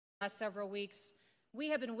Last several weeks, we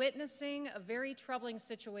have been witnessing a very troubling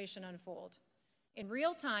situation unfold. In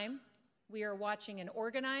real time, we are watching an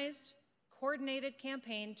organized, coordinated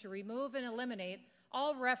campaign to remove and eliminate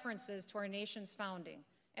all references to our nation's founding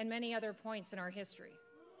and many other points in our history.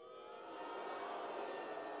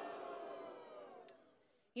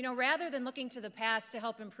 You know, rather than looking to the past to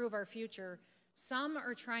help improve our future, some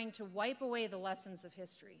are trying to wipe away the lessons of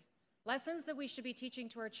history, lessons that we should be teaching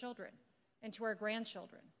to our children and to our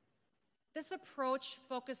grandchildren. This approach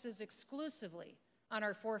focuses exclusively on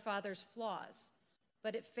our forefathers' flaws,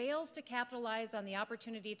 but it fails to capitalize on the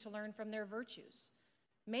opportunity to learn from their virtues.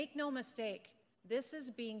 Make no mistake, this is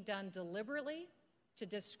being done deliberately to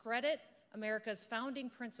discredit America's founding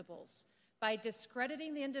principles by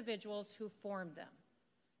discrediting the individuals who formed them,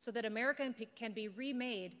 so that America can be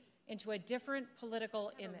remade into a different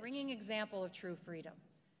political image. A ringing example of true freedom.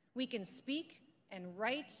 We can speak and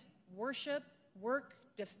write, worship, work,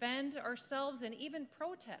 defend ourselves, and even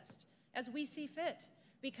protest as we see fit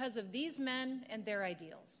because of these men and their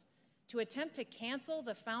ideals. To attempt to cancel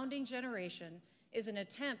the founding generation is an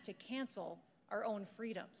attempt to cancel our own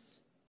freedoms.